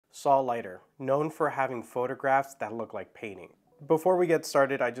Saul Leiter, known for having photographs that look like painting. Before we get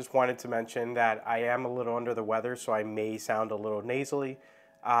started, I just wanted to mention that I am a little under the weather, so I may sound a little nasally.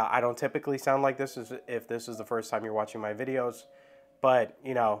 I don't typically sound like this if this is the first time you're watching my videos, but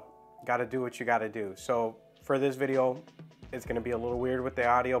you know, gotta do what you gotta do. So for this video, it's gonna be a little weird with the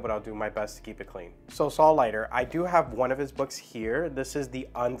audio, but I'll do my best to keep it clean. So Saul Leiter, I do have one of his books here. This is the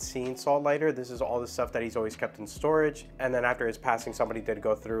Unseen Saul Leiter. This is all the stuff that he's always kept in storage. And then after his passing, somebody did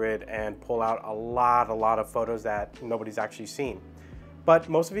go through it and pull out a lot of photos that nobody's actually seen. But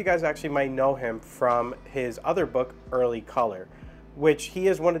most of you guys actually might know him from his other book, Early Color, which he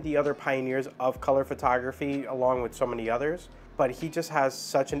is one of the other pioneers of color photography along with so many others. But he just has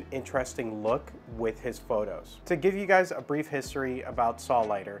such an interesting look with his photos. To give you guys a brief history about Saul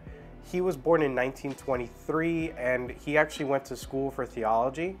Leiter, he was born in 1923 and he actually went to school for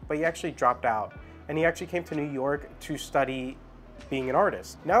theology, but he actually dropped out and he actually came to New York to study being an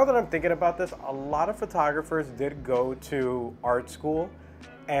artist. Now that I'm thinking about this, a lot of photographers did go to art school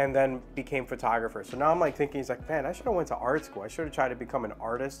and then became photographers. So now I'm like thinking, he's like, man, I should have went to art school. I should have tried to become an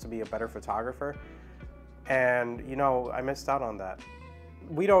artist to be a better photographer. And you know, I missed out on that.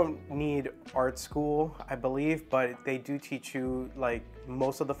 We don't need art school, I believe, but they do teach you like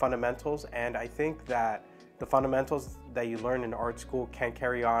most of the fundamentals. And I think that the fundamentals that you learn in art school can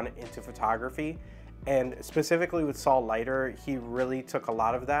carry on into photography. And specifically with Saul Leiter, he really took a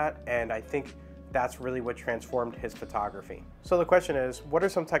lot of that. And I think that's really what transformed his photography. So the question is, what are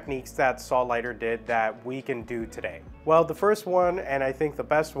some techniques that Saul Leiter did that we can do today? Well, the first one, and I think the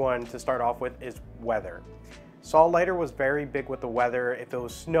best one to start off with, is weather. Saul Leiter was very big with the weather. If it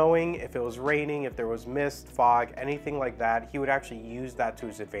was snowing, if it was raining, if there was mist, fog, anything like that, he would actually use that to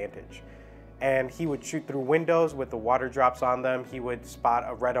his advantage. And he would shoot through windows with the water drops on them. He would spot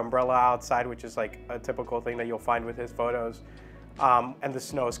a red umbrella outside, which is like a typical thing that you'll find with his photos. And the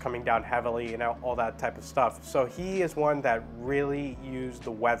snow is coming down heavily and all that type of stuff. So he is one that really used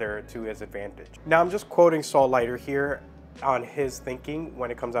the weather to his advantage. Now I'm just quoting Saul Leiter here on his thinking when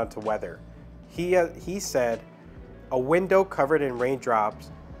it comes down to weather. He said, "A window covered in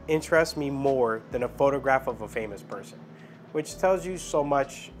raindrops interests me more than a photograph of a famous person," which tells you so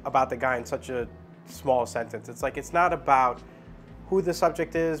much about the guy in such a small sentence. It's like, it's not about who the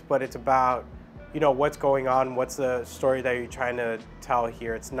subject is, but it's about, you know, what's going on, what's the story that you're trying to tell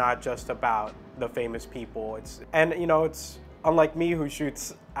here. It's not just about the famous people. And you know, it's unlike me who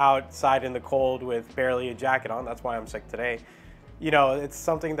shoots outside in the cold with barely a jacket on. That's why I'm sick today. You know, it's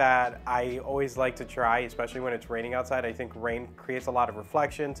something that I always like to try, especially when it's raining outside. I think rain creates a lot of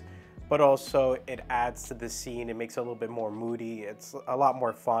reflections, but also it adds to the scene. It makes it a little bit more moody. It's a lot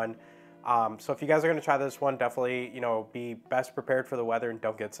more fun. So if you guys are gonna try this one, definitely, you know, be best prepared for the weather and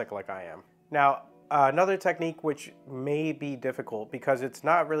don't get sick like I am. Now, another technique which may be difficult because it's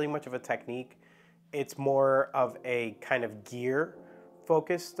not really much of a technique, it's more of a kind of gear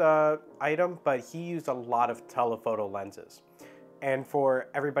focused item, but he used a lot of telephoto lenses. And for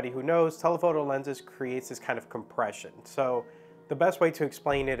everybody who knows, telephoto lenses creates this kind of compression. So the best way to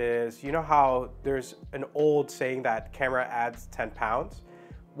explain it is, you know how there's an old saying that camera adds 10 pounds?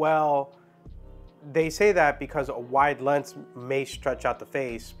 Well, they say that because a wide lens may stretch out the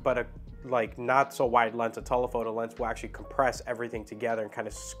face, but a like not so wide lens, a telephoto lens, will actually compress everything together and kind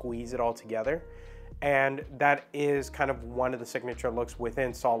of squeeze it all together. And that is kind of one of the signature looks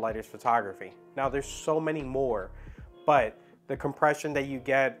within Saul Leiter's photography. Now there's so many more, but the compression that you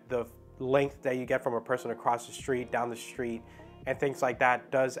get, the length that you get from a person across the street, down the street, and things like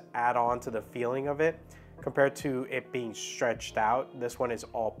that does add on to the feeling of it. Compared to it being stretched out, this one is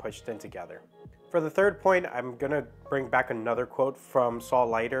all pushed in together. For the third point, I'm gonna bring back another quote from Saul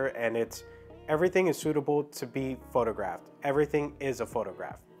Leiter, and it's, "Everything is suitable to be photographed. Everything is a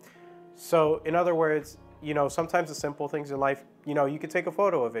photograph." So in other words, you know, sometimes the simple things in life, you know, you could take a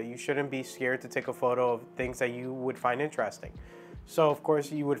photo of it. You shouldn't be scared to take a photo of things that you would find interesting. So of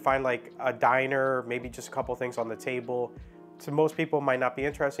course you would find like a diner, maybe just a couple things on the table. To most people it might not be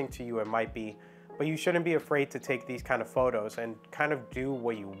interesting, to you it might be. But you shouldn't be afraid to take these kind of photos and kind of do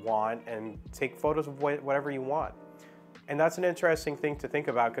what you want and take photos of whatever you want. And that's an interesting thing to think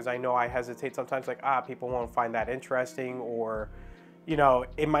about, because I know I hesitate sometimes, like, people won't find that interesting, or, you know,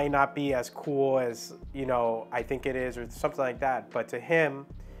 it might not be as cool as, you know, I think it is, or something like that. But to him,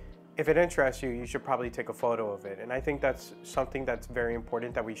 if it interests you, you should probably take a photo of it. And I think that's something that's very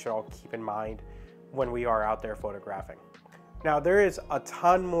important that we should all keep in mind when we are out there photographing. Now, there is a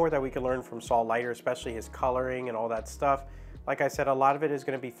ton more that we can learn from Saul Leiter, especially his coloring and all that stuff. Like I said, a lot of it is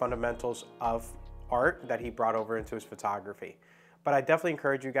going to be fundamentals of art that he brought over into his photography. But I definitely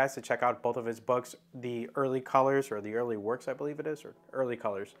encourage you guys to check out both of his books, The Early Colors, or The Early Works, I believe it is, or Early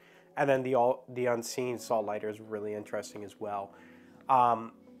Colors. And then the Unseen Saul Leiter is really interesting as well.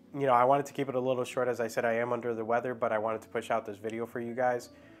 I wanted to keep it a little short. As I said, I am under the weather, but I wanted to push out this video for you guys.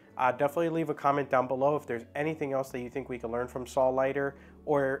 Definitely leave a comment down below if there's anything else that you think we can learn from Saul Leiter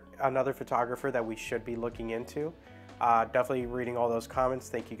or another photographer that we should be looking into. Definitely reading all those comments.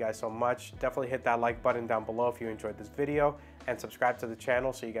 Thank you guys so much. Definitely hit that like button down below if you enjoyed this video, and subscribe to the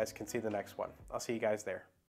channel so you guys can see the next one. I'll see you guys there.